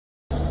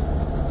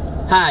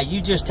Hi,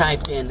 you just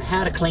typed in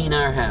how to clean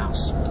our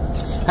house.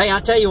 Hey, I'll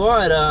tell you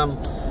what,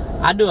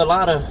 I do a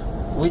lot of,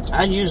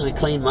 I usually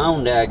clean my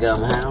own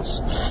daggum house.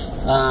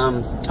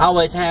 I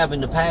always have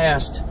in the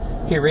past.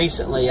 Here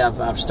recently,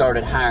 I've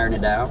started hiring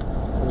it out.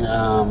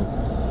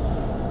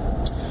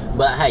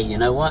 But hey, you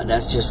know what?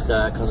 That's just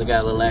because I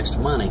got a little extra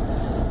money.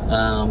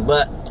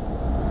 But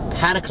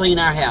how to clean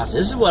our house.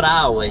 This is what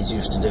I always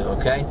used to do,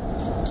 okay?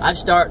 I'd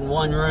start in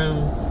one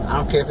room. I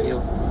don't care if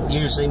it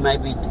usually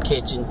maybe the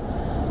kitchen.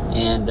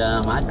 And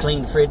I'd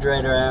clean the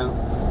refrigerator out.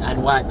 I'd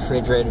wipe the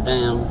refrigerator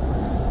down.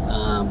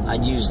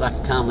 I'd use like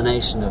a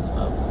combination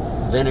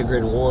of vinegar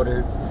and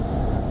water.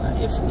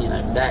 If you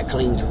know that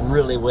cleans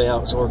really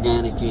well, it's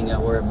organic. You ain't got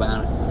to worry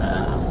about it.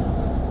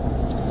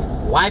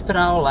 Wipe it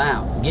all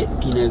out.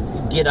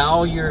 Get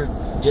all your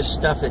just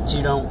stuff that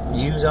you don't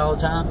use all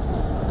the time.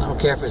 I don't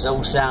care if it's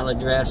old salad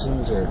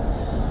dressings or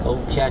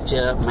old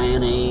ketchup,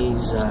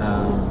 mayonnaise,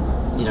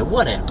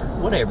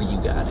 whatever you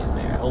got in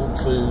there, old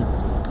food.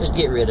 Just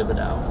get rid of it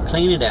all.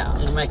 Clean it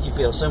out. It'll make you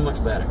feel so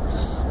much better.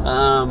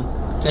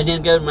 And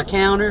then go to my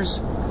counters,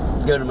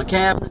 go to my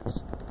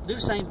cabinets, do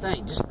the same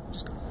thing. Just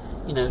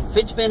if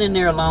it's been in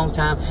there a long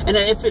time, and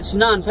if it's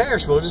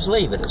non-perishable, just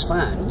leave it. It's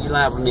fine. You're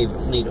liable to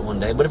need it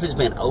one day. But if it's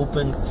been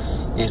open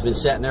and it's been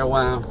sitting there a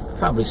while,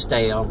 probably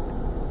stale,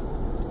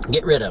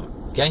 get rid of it.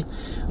 Okay?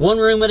 One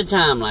room at a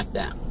time like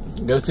that.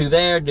 Go through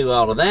there, do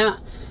all of that,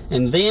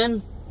 and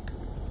then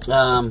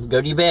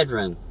go to your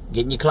bedroom.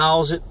 Get in your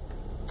closet,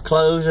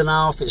 clothes and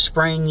all. If it's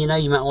spring, you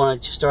might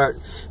want to start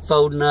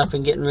folding up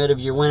and getting rid of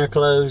your winter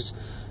clothes.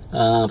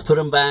 Put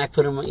them back,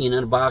 put them in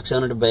a box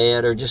under the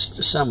bed or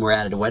just somewhere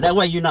out of the way. That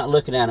way you're not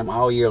looking at them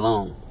all year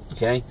long,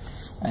 okay?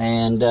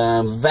 And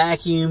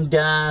vacuum,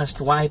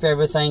 dust, wipe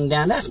everything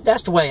down.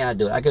 That's the way I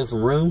do it. I go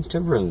from room to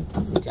room,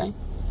 okay?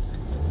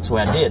 That's the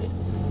way I did it,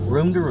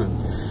 room to room.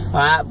 All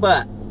right,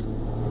 but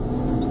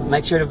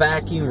make sure to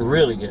vacuum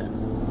really good.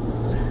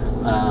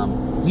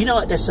 You know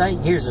what they say?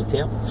 Here's a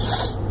tip.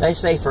 They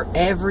say for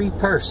every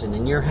person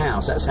in your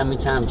house, that's how many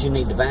times you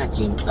need to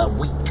vacuum a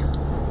week,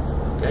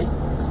 okay?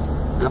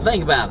 Now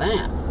think about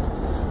that.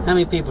 How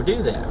many people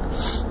do that?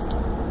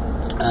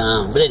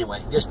 But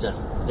anyway, just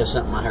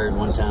something I heard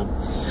one time.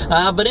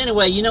 But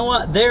anyway, you know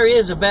what? There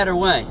is a better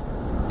way.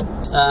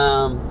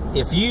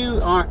 If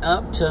you aren't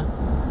up to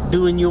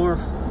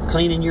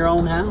cleaning your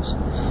own house,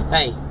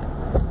 hey,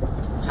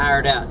 hire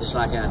it out just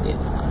like I did.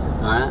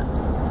 All right.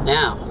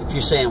 Now, if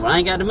you're saying, well, I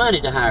ain't got the money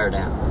to hire it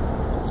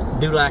out,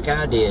 do like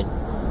I did.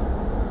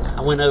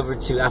 I went over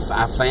to,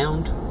 I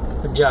found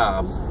a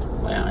job.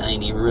 Well, it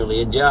ain't even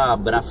really a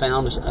job, but I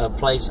found a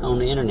place on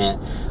the internet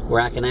where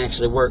I can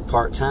actually work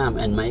part-time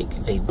and make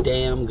a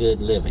damn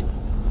good living,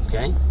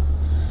 okay?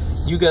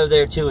 You go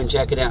there, too, and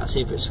check it out,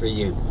 see if it's for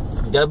you.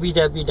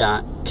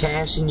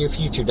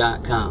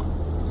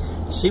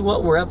 www.cashinyourfuture.com. See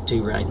what we're up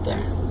to right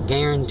there.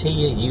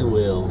 Guarantee you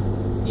will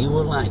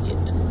like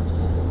it.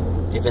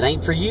 If it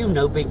ain't for you,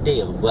 no big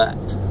deal, but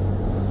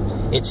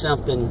it's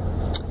something...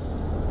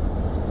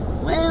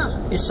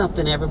 Well, it's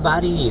something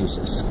everybody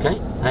uses, okay?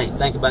 Hey,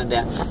 think about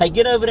that. Hey,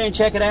 get over there and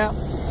check it out.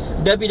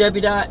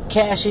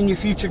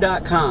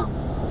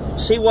 www.cashinyourfuture.com.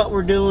 See what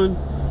we're doing.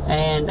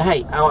 And,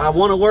 hey, I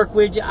want to work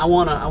with you. I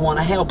want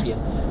to help you.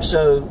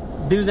 So,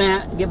 do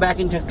that. Get back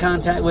into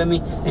contact with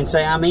me and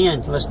say, I'm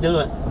in. Let's do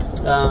it.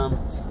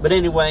 But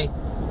anyway,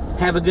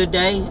 have a good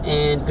day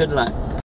and good luck.